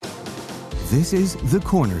This is The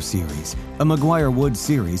Corner Series, a McGuire-Woods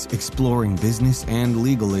series exploring business and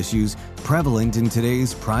legal issues prevalent in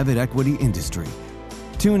today's private equity industry.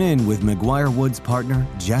 Tune in with McGuire-Woods partner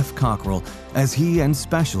Jeff Cockrell as he and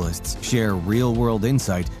specialists share real-world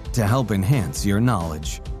insight to help enhance your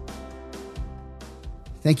knowledge.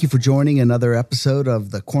 Thank you for joining another episode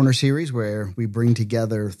of The Corner Series, where we bring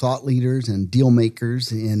together thought leaders and deal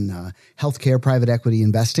makers in healthcare private equity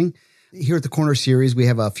investing. Here at The Corner Series, we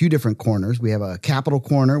have a few different corners. We have a capital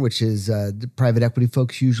corner, which is private equity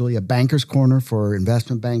folks usually, a banker's corner for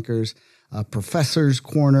investment bankers, a professor's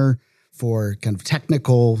corner for kind of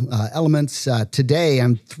technical elements. Today,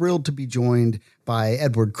 I'm thrilled to be joined by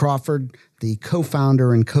Edward Crawford, the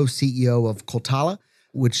co-founder and co-CEO of Coltala,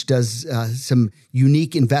 which does some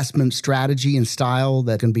unique investment strategy and style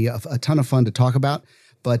that can be a ton of fun to talk about.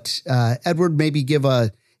 But Edward, maybe give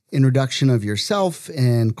a introduction of yourself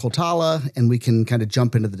and Coltala, and we can kind of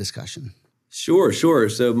jump into the discussion. Sure.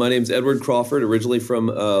 So my name's Edward Crawford, originally from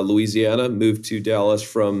Louisiana, moved to Dallas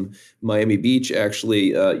from Miami Beach actually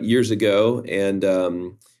years ago, and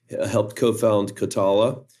helped co-found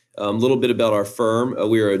Coltala. A little bit about our firm.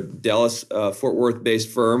 We are a Dallas, Fort Worth-based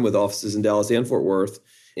firm with offices in Dallas and Fort Worth.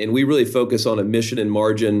 And we really focus on a mission and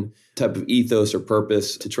margin type of ethos or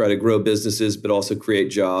purpose to try to grow businesses, but also create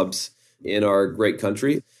jobs in our great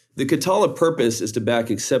country. The Coltala purpose is to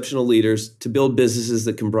back exceptional leaders to build businesses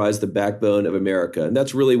that comprise the backbone of America. And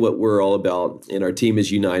that's really what we're all about. And our team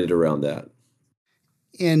is united around that.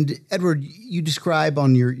 And Edward, you describe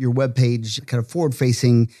on your webpage, kind of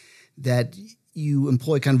forward-facing, that you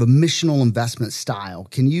employ kind of a missional investment style.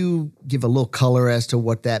 Can you give a little color as to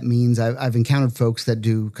what that means? I've encountered folks that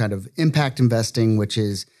do kind of impact investing, which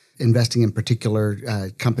is investing in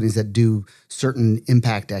particular companies that do certain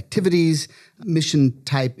impact activities. Mission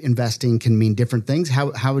type investing can mean different things.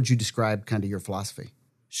 How would you describe kind of your philosophy?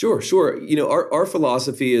 Sure. You know, our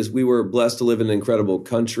philosophy is we were blessed to live in an incredible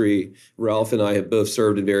country. Ralph and I have both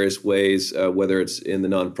served in various ways, whether it's in the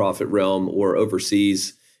nonprofit realm or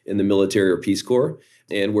overseas in the military or Peace Corps.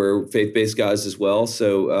 And we're faith-based guys as well.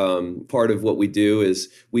 So part of what we do is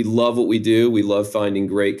we love what we do. We love finding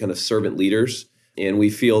great kind of servant leaders. And we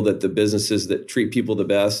feel that the businesses that treat people the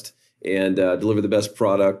best and deliver the best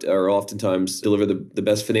product are oftentimes deliver the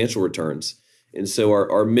best financial returns. And so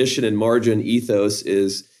our mission and margin ethos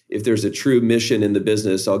is, if there's a true mission in the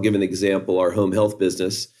business, I'll give an example, our home health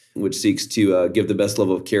business, which seeks to give the best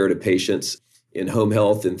level of care to patients in home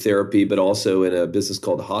health and therapy, but also in a business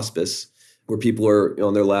called hospice, where people are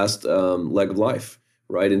on their last leg of life,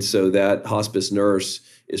 right? And so that hospice nurse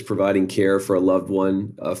is providing care for a loved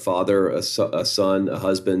one, a father, a son, a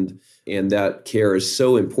husband. And that care is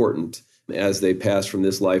so important as they pass from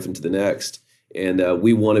this life into the next. And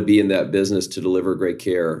we want to be in that business to deliver great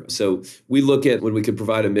care. So we look at when we could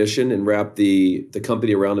provide a mission and wrap the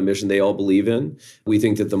company around a mission they all believe in. We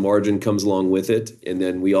think that the margin comes along with it. And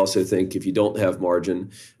then we also think if you don't have margin,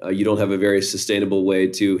 you don't have a very sustainable way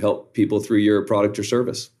to help people through your product or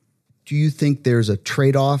service. Do you think there's a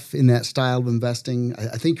trade-off in that style of investing?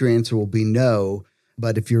 I think your answer will be no.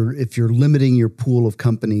 But if you're limiting your pool of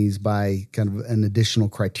companies by kind of an additional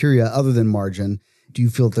criteria other than margin, do you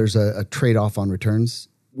feel that there's a trade-off on returns?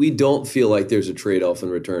 We don't feel like there's a trade-off in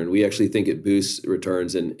return. We actually think it boosts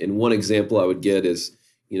returns. And one example I would get is,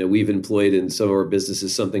 we've employed in some of our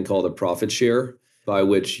businesses something called a profit share, by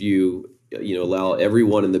which you allow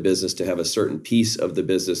everyone in the business to have a certain piece of the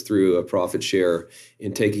business through a profit share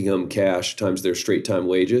and taking home cash times their straight time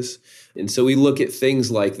wages. And so we look at things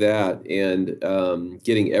like that and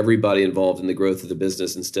getting everybody involved in the growth of the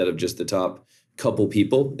business instead of just the top couple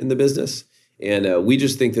people in the business. And we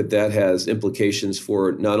just think that has implications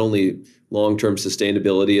for not only long-term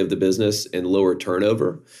sustainability of the business and lower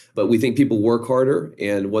turnover, but we think people work harder.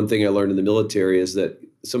 And one thing I learned in the military is that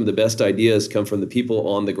some of the best ideas come from the people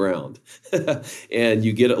on the ground. And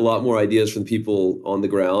you get a lot more ideas from people on the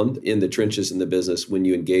ground in the trenches in the business when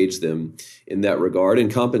you engage them in that regard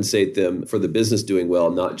and compensate them for the business doing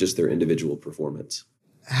well, not just their individual performance.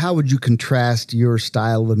 How would you contrast your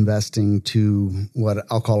style of investing to what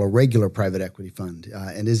I'll call a regular private equity fund?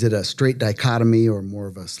 And is it a straight dichotomy or more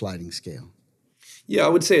of a sliding scale? Yeah, I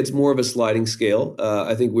would say it's more of a sliding scale.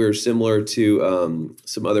 I think we're similar to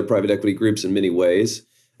some other private equity groups in many ways.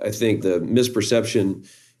 I think the misperception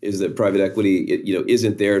is that private equity,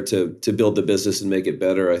 isn't there to build the business and make it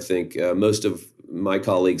better. I think most of my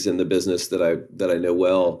colleagues in the business that I know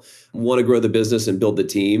well want to grow the business and build the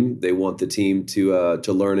team. They want the team to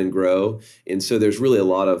learn and grow, and so there's really a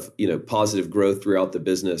lot of positive growth throughout the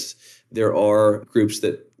business. There are groups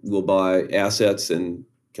that will buy assets and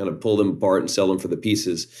kind of pull them apart and sell them for the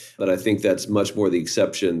pieces. But I think that's much more the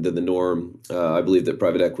exception than the norm. I believe that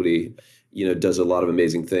private equity, does a lot of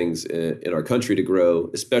amazing things in our country to grow,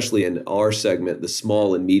 especially in our segment, the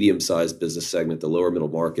small and medium-sized business segment, the lower middle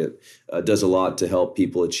market, does a lot to help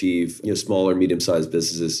people achieve, smaller, medium-sized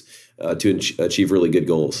businesses to achieve really good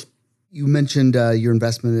goals. You mentioned your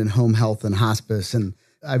investment in home health and hospice, and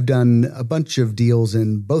I've done a bunch of deals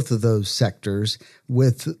in both of those sectors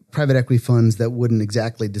with private equity funds that wouldn't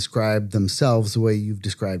exactly describe themselves the way you've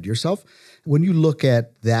described yourself. When you look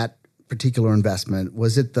at that particular investment,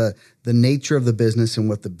 was it the nature of the business and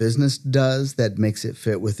what the business does that makes it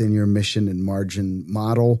fit within your mission and margin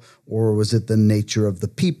model, or was it the nature of the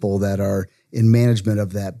people that are in management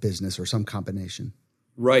of that business, or some combination?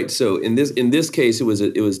 Right. So in this case, it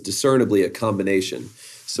was discernibly a combination.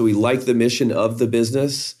 So we like the mission of the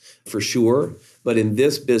business for sure. But in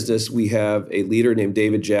this business, we have a leader named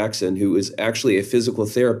David Jackson, who is actually a physical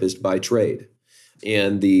therapist by trade.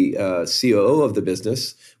 And the COO of the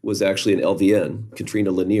business was actually an LVN,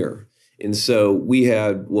 Katrina Lanier. And so we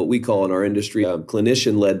had what we call in our industry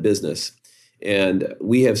clinician-led business. And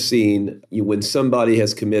we have seen when somebody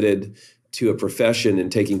has committed to a profession and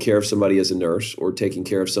taking care of somebody as a nurse or taking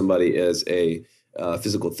care of somebody as a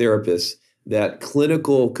physical therapist, that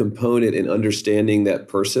clinical component in understanding that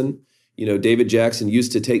person. David Jackson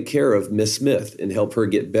used to take care of Miss Smith and help her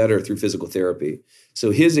get better through physical therapy.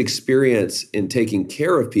 So his experience in taking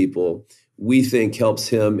care of people, we think, helps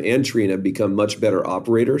him and Trina become much better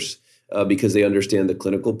operators because they understand the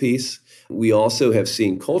clinical piece. We also have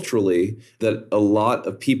seen culturally that a lot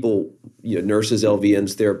of people, nurses,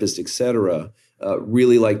 LVNs, therapists, et cetera,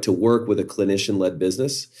 really like to work with a clinician-led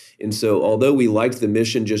business. And so although we liked the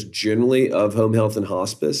mission just generally of home health and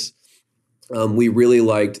hospice, we really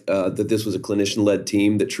liked that this was a clinician-led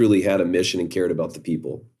team that truly had a mission and cared about the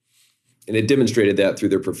people. And it demonstrated that through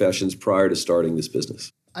their professions prior to starting this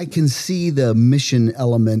business. I can see the mission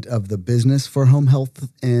element of the business for home health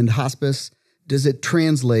and hospice. Does it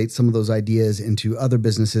translate some of those ideas into other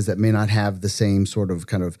businesses that may not have the same sort of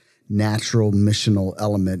kind of natural missional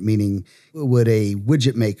element? Meaning, would a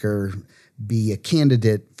widget maker be a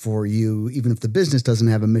candidate for you, even if the business doesn't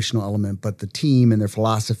have a missional element, but the team and their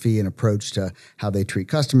philosophy and approach to how they treat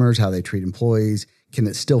customers, how they treat employees, can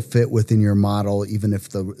it still fit within your model, even if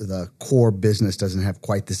the core business doesn't have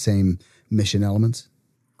quite the same mission elements?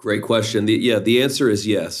 Great question. The answer is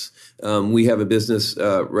yes. We have a business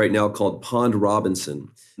right now called Pond Robinson.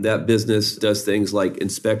 That business does things like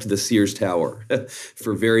inspect the Sears Tower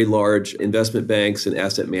for very large investment banks and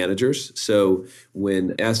asset managers. So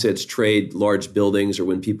when assets trade large buildings or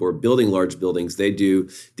when people are building large buildings, they do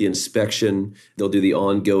the inspection. They'll do the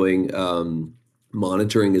ongoing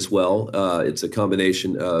monitoring as well. It's a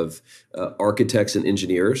combination of architects and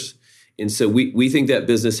engineers. And so we think that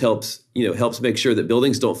business helps make sure that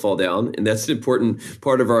buildings don't fall down. And that's an important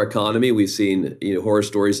part of our economy. We've seen, horror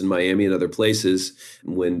stories in Miami and other places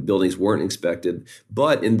when buildings weren't inspected.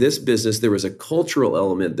 But in this business, there was a cultural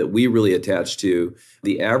element that we really attached to.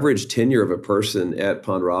 The average tenure of a person at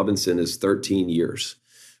Pond Robinson is 13 years.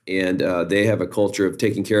 And they have a culture of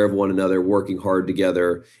taking care of one another, working hard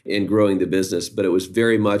together, and growing the business. But it was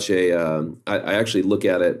very much I actually look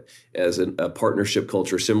at it as a partnership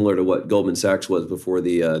culture, similar to what Goldman Sachs was before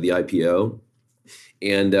the IPO.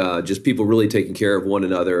 And just people really taking care of one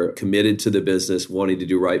another, committed to the business, wanting to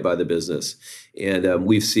do right by the business. And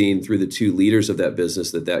we've seen through the two leaders of that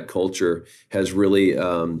business that culture has really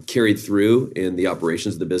carried through in the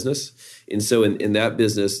operations of the business. And so in that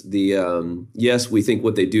business, yes, we think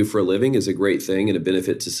what they do for a living is a great thing and a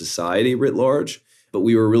benefit to society writ large. But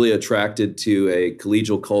we were really attracted to a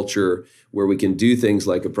collegial culture where we can do things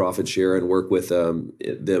like a profit share and work with them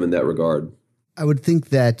in that regard. I would think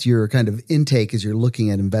that your kind of intake as you're looking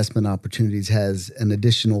at investment opportunities has an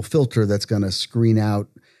additional filter that's going to screen out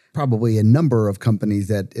probably a number of companies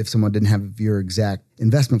that if someone didn't have your exact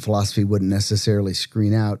investment philosophy wouldn't necessarily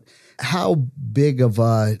screen out. How big of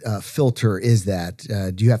a filter is that?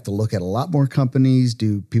 Do you have to look at a lot more companies?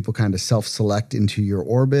 Do people kind of self-select into your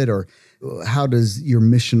orbit? Or how does your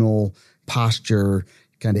missional posture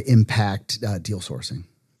kind of impact deal sourcing?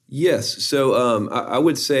 Yes. So I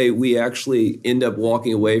would say we actually end up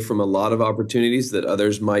walking away from a lot of opportunities that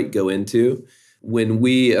others might go into. When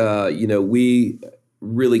we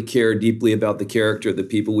really care deeply about the character of the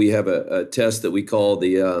people, we have a test that we call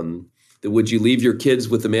the would you leave your kids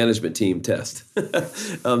with the management team test.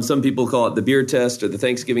 Some people call it the beer test or the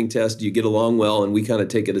Thanksgiving test. Do you get along well? And we kind of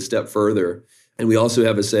take it a step further. And we also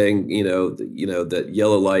have a saying, that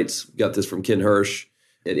yellow lights, got this from Ken Hirsch,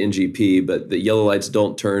 at NGP, but the yellow lights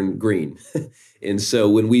don't turn green. And so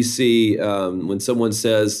when we see, when someone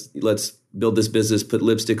says, let's build this business, put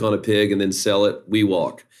lipstick on a pig and then sell it, we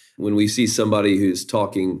walk. When we see somebody who's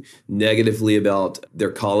talking negatively about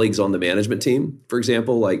their colleagues on the management team, for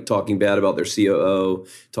example, like talking bad about their COO,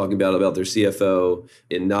 talking bad about their CFO,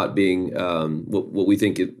 and not being what we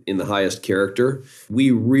think in the highest character,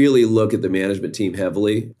 we really look at the management team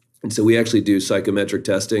heavily. And so we actually do psychometric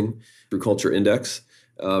testing through Culture Index.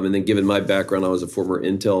 And then given my background, I was a former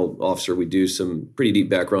Intel officer, we do some pretty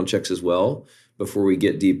deep background checks as well before we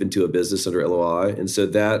get deep into a business under LOI. And so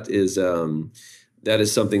that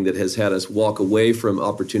is something that has had us walk away from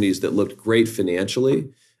opportunities that looked great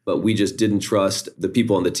financially, but we just didn't trust the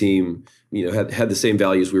people on the team, had the same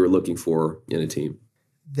values we were looking for in a team.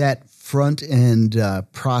 That front end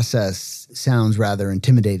process sounds rather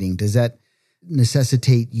intimidating. Does that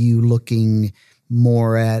necessitate you looking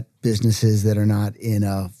more at businesses that are not in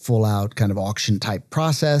a full out kind of auction type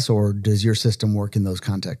process, or does your system work in those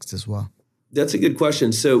contexts as well? That's a good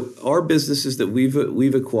question. So our businesses that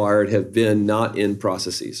we've acquired have been not in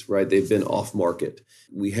processes, right? They've been off market.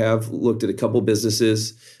 We have looked at a couple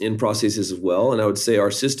businesses in processes as well. And I would say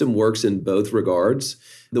our system works in both regards.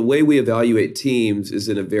 The way we evaluate teams is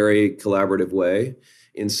in a very collaborative way.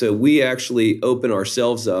 And so we actually open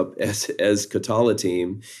ourselves up as Coltala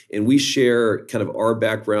team, and we share kind of our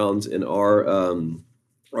backgrounds and our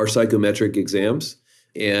psychometric exams.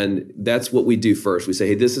 And that's what we do first. We say,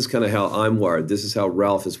 hey, this is kind of how I'm wired. This is how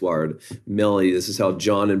Ralph is wired. Melanie, this is how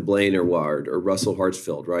John and Blaine are wired, or Russell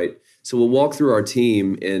Hartsfield, right? So we'll walk through our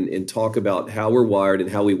team and talk about how we're wired and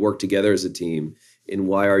how we work together as a team, and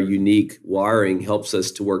why our unique wiring helps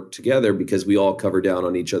us to work together, because we all cover down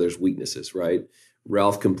on each other's weaknesses, right?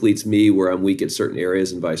 Ralph completes me where I'm weak at certain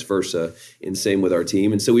areas and vice versa, and same with our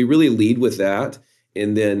team. And so we really lead with that.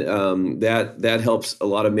 And then that helps a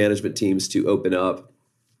lot of management teams to open up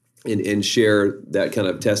and share that kind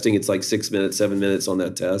of testing. It's like 6 minutes, 7 minutes on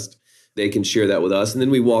that test. They can share that with us. And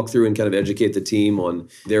then we walk through and kind of educate the team on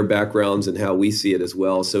their backgrounds and how we see it as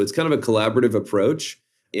well. So it's kind of a collaborative approach.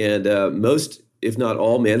 And most, if not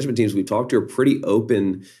all, management teams we talk to are pretty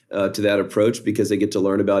open to that approach, because they get to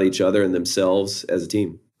learn about each other and themselves as a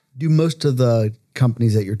team. Do most of the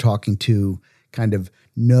companies that you're talking to kind of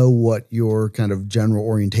know what your kind of general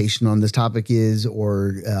orientation on this topic is,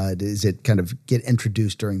 or does it kind of get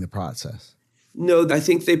introduced during the process? No, I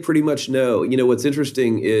think they pretty much know. What's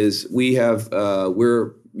interesting is we have,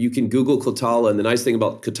 you can Google Coltala, and the nice thing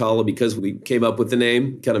about Coltala, because we came up with the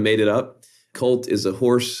name, kind of made it up. Colt is a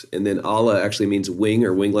horse, and then ala actually means wing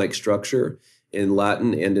or wing-like structure in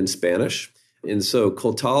Latin and in Spanish. And so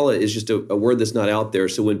Coltala is just a word that's not out there.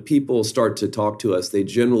 So when people start to talk to us, they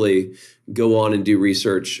generally go on and do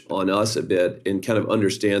research on us a bit and kind of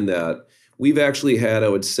understand that. We've actually had, I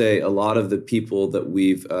would say, a lot of the people that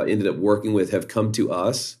we've ended up working with have come to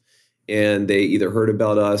us, and they either heard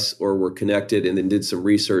about us or were connected and then did some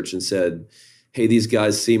research and said, hey, these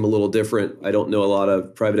guys seem a little different. I don't know a lot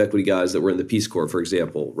of private equity guys that were in the Peace Corps, for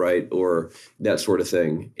example, right? Or that sort of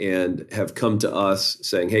thing, and have come to us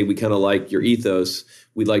saying, hey, we kind of like your ethos.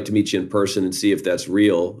 We'd like to meet you in person and see if that's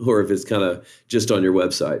real, or if it's kind of just on your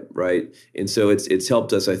website, right? And so it's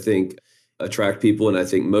helped us, I think, attract people. And I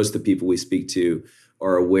think most of the people we speak to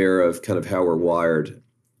are aware of kind of how we're wired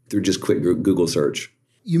through just quick Google search.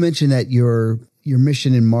 You mentioned that your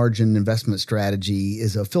mission and margin investment strategy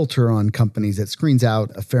is a filter on companies that screens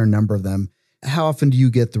out a fair number of them. How often do you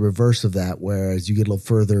get the reverse of that, whereas you get a little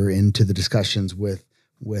further into the discussions with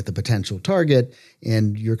a potential target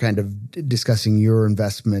and you're kind of discussing your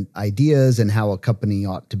investment ideas and how a company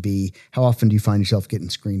ought to be? How often do you find yourself getting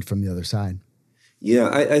screened from the other side? Yeah,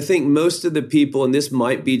 I think most of the people, and this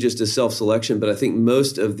might be just a self-selection, but I think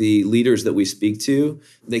most of the leaders that we speak to,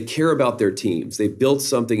 they care about their teams. They've built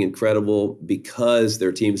something incredible because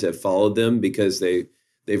their teams have followed them, because they've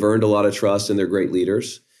earned a lot of trust and they're great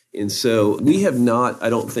leaders. And so we have not,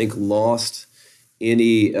 I don't think, lost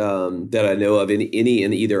any that I know of, any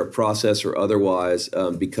in either a process or otherwise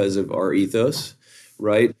because of our ethos,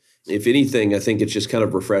 right? If anything, I think it's just kind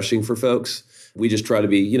of refreshing for folks. We just try to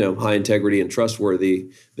be, high integrity and trustworthy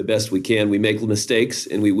the best we can. We make mistakes,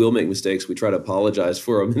 and we will make mistakes. We try to apologize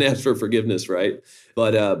for them and ask for forgiveness, right?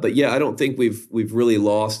 But yeah, I don't think we've really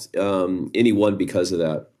lost anyone because of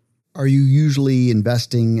that. Are you usually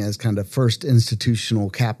investing as kind of first institutional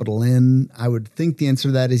capital in? I would think the answer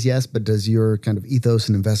to that is yes, but does your kind of ethos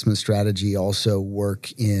and investment strategy also work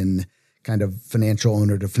in kind of financial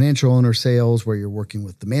owner to financial owner sales, where you're working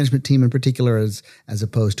with the management team in particular as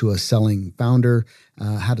opposed to a selling founder?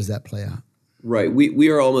 How does that play out? Right. We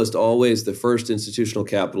are almost always the first institutional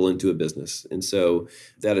capital into a business. And so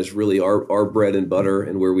that is really our bread and butter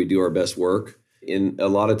and where we do our best work. And a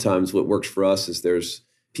lot of times what works for us is there's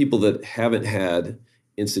people that haven't had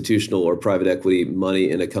institutional or private equity money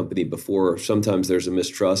in a company before. Sometimes there's a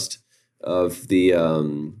mistrust of the,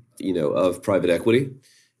 of private equity.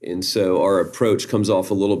 And so our approach comes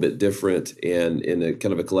off a little bit different and in a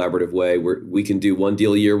kind of a collaborative way where we can do one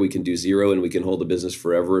deal a year, we can do zero, and we can hold the business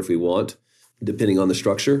forever if we want, depending on the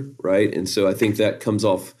structure, right? And so I think that comes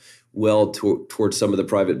off well towards some of the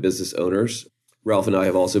private business owners. Ralph and I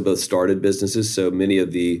have also both started businesses, so many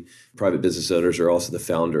of the private business owners are also the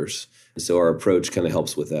founders. And so our approach kind of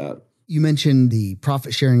helps with that. You mentioned the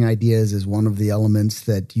profit sharing ideas as one of the elements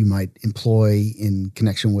that you might employ in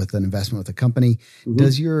connection with an investment with a company. Mm-hmm.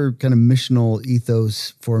 Does your kind of missional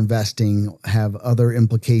ethos for investing have other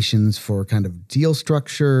implications for kind of deal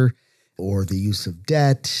structure or the use of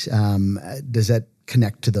debt? Does that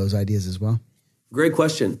connect to those ideas as well? Great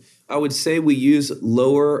question. I would say we use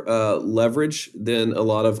lower leverage than a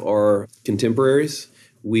lot of our contemporaries.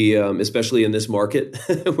 We, especially in this market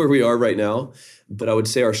where we are right now, but I would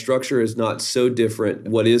say our structure is not so different.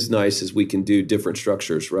 What is nice is we can do different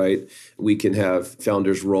structures, right? We can have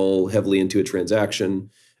founders roll heavily into a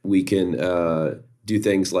transaction. We can do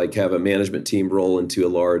things like have a management team roll into a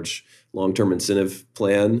large long-term incentive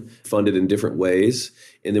plan funded in different ways.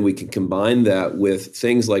 And then we can combine that with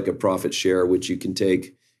things like a profit share, which you can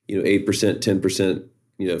take, 8%, 10%,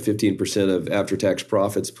 15% of after-tax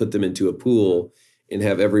profits, put them into a pool and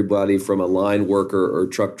have everybody from a line worker or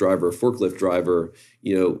truck driver, or forklift driver,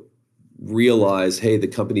 realize, hey, the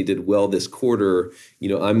company did well this quarter,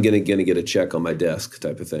 I'm going to get a check on my desk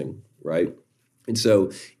type of thing, right? And so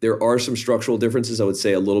there are some structural differences. I would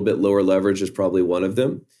say a little bit lower leverage is probably one of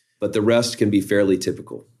them, but the rest can be fairly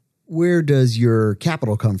typical. Where does your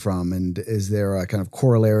capital come from? And is there a kind of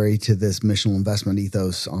corollary to this missional investment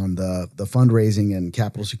ethos on the fundraising and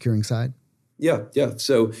capital securing side? Yeah.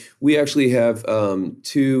 So we actually have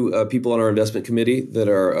two people on our investment committee that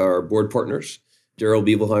are our board partners, Daryl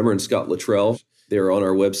Biebelheimer and Scott Luttrell. They're on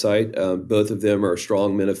our website. Both of them are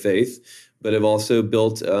strong men of faith, but have also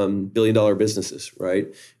built billion-dollar businesses,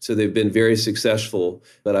 right? So they've been very successful,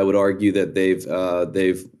 but I would argue that they've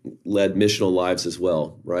led missional lives as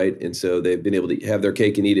well, right? And so they've been able to have their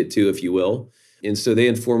cake and eat it too, if you will. And so they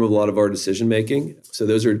inform a lot of our decision making. So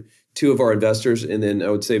those are two of our investors. And then I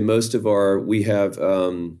would say we have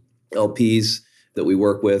LPs that we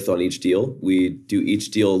work with on each deal. We do each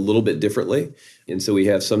deal a little bit differently. And so we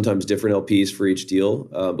have sometimes different LPs for each deal,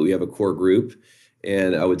 but we have a core group.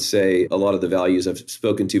 And I would say a lot of the values I've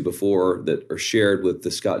spoken to before that are shared with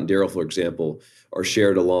the Scott and Daryl, for example, are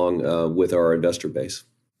shared along with our investor base.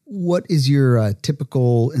 What is your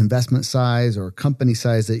typical investment size or company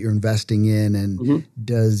size that you're investing in? And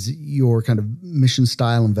does your kind of mission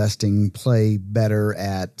style investing play better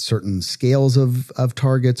at certain scales of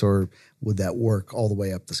targets, or would that work all the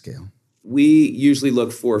way up the scale? We usually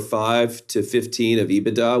look for 5 to 15 of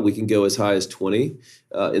EBITDA. We can go as high as 20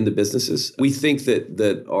 in the businesses. We think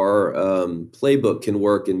that our playbook can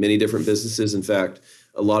work in many different businesses. In fact,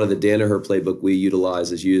 a lot of the Danaher playbook we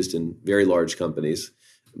utilize is used in very large companies.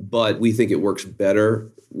 But we think it works better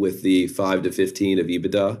with the 5 to 15 of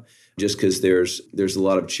EBITDA, just because there's a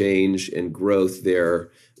lot of change and growth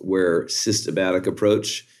there where systematic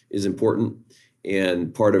approach is important.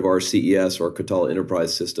 And part of our CES or Coltala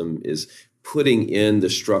Enterprise System is putting in the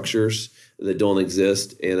structures that don't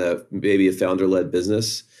exist in maybe a founder-led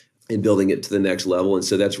business and building it to the next level. And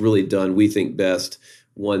so that's really done, we think, best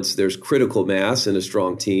once there's critical mass and a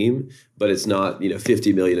strong team, but it's not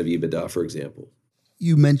 50 million of EBITDA, for example.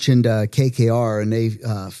 You mentioned KKR, and they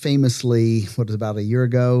famously, about a year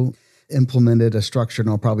ago, implemented a structure, and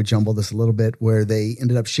I'll probably jumble this a little bit, where they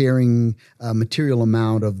ended up sharing a material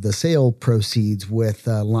amount of the sale proceeds with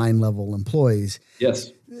line-level employees.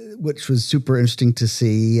 Yes. Which was super interesting to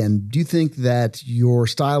see. And do you think that your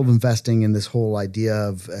style of investing in this whole idea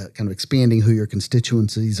of kind of expanding who your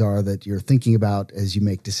constituencies are that you're thinking about as you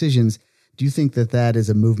make decisions, do you think that is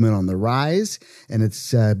a movement on the rise and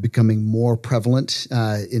it's becoming more prevalent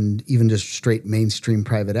in even just straight mainstream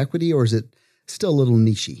private equity, or is it still a little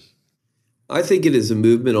niche-y? I think it is a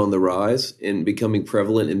movement on the rise and becoming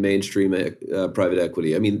prevalent in mainstream private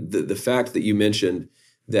equity. I mean, the fact that you mentioned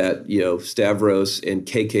that, Stavros and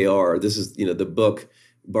KKR, this is, the book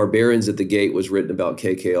Barbarians at the Gate was written about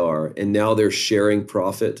KKR, and now they're sharing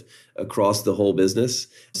profit across the whole business.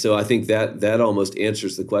 So I think that almost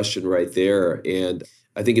answers the question right there. And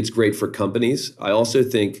I think it's great for companies. I also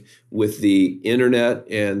think with the internet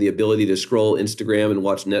and the ability to scroll Instagram and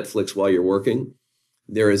watch Netflix while you're working,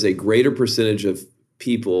 there is a greater percentage of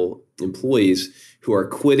people, employees, who are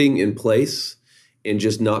quitting in place and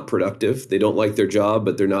just not productive. They don't like their job,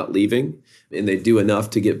 but they're not leaving, and they do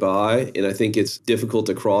enough to get by. And I think it's difficult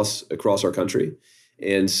across our country.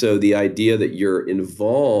 And so the idea that you're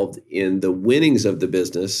involved in the winnings of the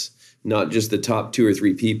business, not just the top 2 or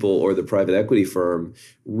 3 people or the private equity firm,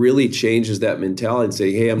 really changes that mentality and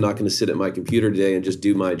say, hey, I'm not going to sit at my computer today and just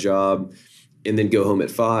do my job and then go home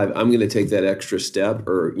at 5. I'm going to take that extra step,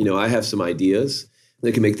 or, I have some ideas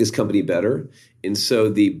that can make this company better. And so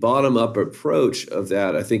the bottom-up approach of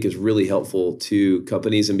that, I think, is really helpful to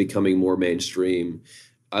companies and becoming more mainstream.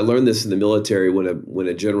 I learned this in the military when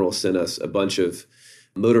a general sent us a bunch of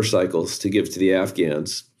motorcycles to give to the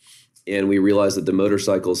Afghans, and we realized that the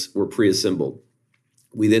motorcycles were pre-assembled.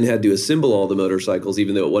 We then had to assemble all the motorcycles,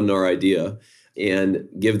 even though it wasn't our idea, and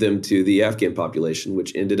give them to the Afghan population,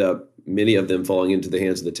 which ended up many of them falling into the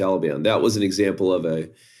hands of the Taliban. That was an example of a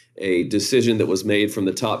decision that was made from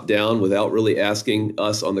the top down without really asking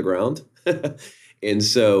us on the ground. And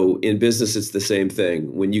so in business, it's the same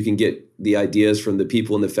thing. When you can get the ideas from the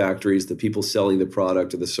people in the factories, the people selling the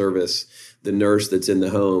product or the service, the nurse that's in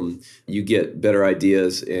the home, you get better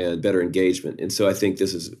ideas and better engagement. And so I think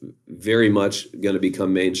this is very much going to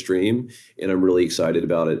become mainstream, and I'm really excited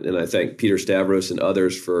about it. And I thank Peter Stavros and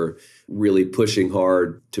others for really pushing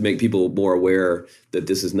hard to make people more aware that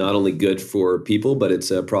this is not only good for people, but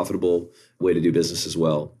it's a profitable way to do business as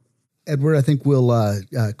well. Edward, I think we'll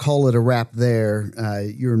call it a wrap there.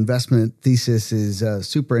 Your investment thesis is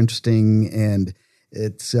super interesting, and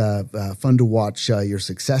it's fun to watch your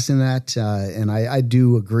success in that. And I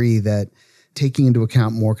do agree that taking into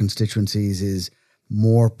account more constituencies is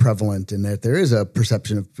more prevalent, and that there is a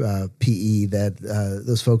perception of PE that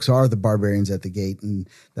those folks are the barbarians at the gate. And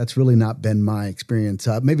that's really not been my experience.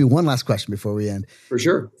 Maybe one last question before we end. For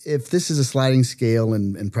sure. If this is a sliding scale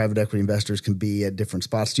and private equity investors can be at different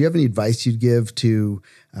spots, do you have any advice you'd give to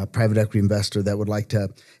a private equity investor that would like to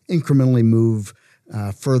incrementally move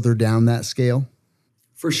further down that scale?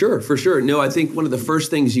 For sure. No, I think one of the first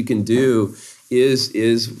things you can do is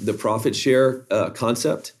the profit share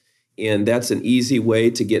concept. And that's an easy way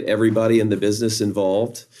to get everybody in the business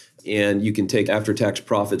involved. And you can take after-tax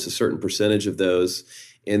profits, a certain percentage of those,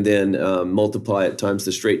 and then multiply it times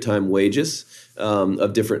the straight time wages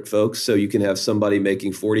of different folks. So you can have somebody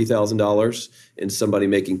making $40,000 and somebody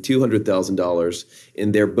making $200,000,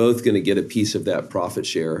 and they're both going to get a piece of that profit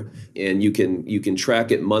share. And you can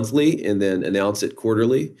track it monthly and then announce it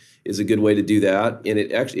quarterly is a good way to do that. And it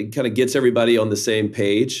kind of gets everybody on the same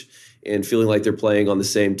page and feeling like they're playing on the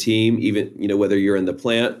same team, even whether you're in the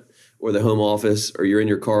plant or the home office, or you're in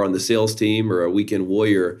your car on the sales team or a weekend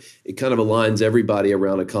warrior. It kind of aligns everybody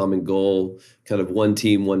around a common goal, kind of one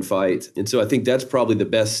team, one fight. And so I think that's probably the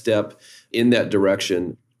best step in that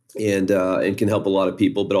direction, and can help a lot of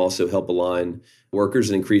people, but also help align workers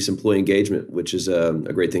and increase employee engagement, which is a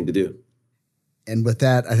great thing to do. And with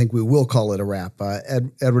that, I think we will call it a wrap.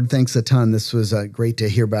 Edward, thanks a ton. This was great to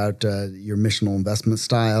hear about your missional investment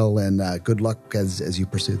style, and good luck as you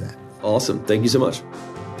pursue that. Awesome. Thank you so much.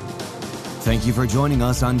 Thank you for joining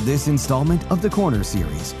us on this installment of the Corner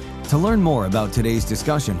Series. To learn more about today's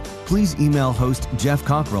discussion, please email host Jeff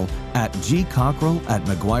Cockrell at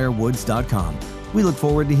gcockrell@mcguirewoods.com. We look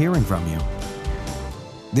forward to hearing from you.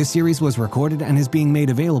 This series was recorded and is being made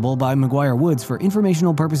available by McGuire Woods for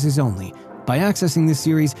informational purposes only. By accessing this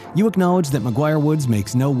series, you acknowledge that McGuire Woods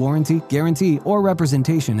makes no warranty, guarantee, or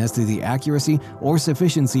representation as to the accuracy or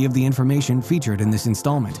sufficiency of the information featured in this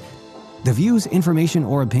installment. The views, information,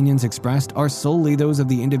 or opinions expressed are solely those of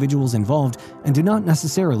the individuals involved and do not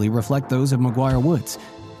necessarily reflect those of McGuire Woods.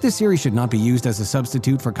 This series should not be used as a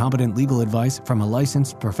substitute for competent legal advice from a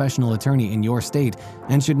licensed professional attorney in your state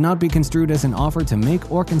and should not be construed as an offer to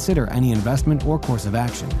make or consider any investment or course of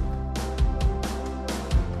action.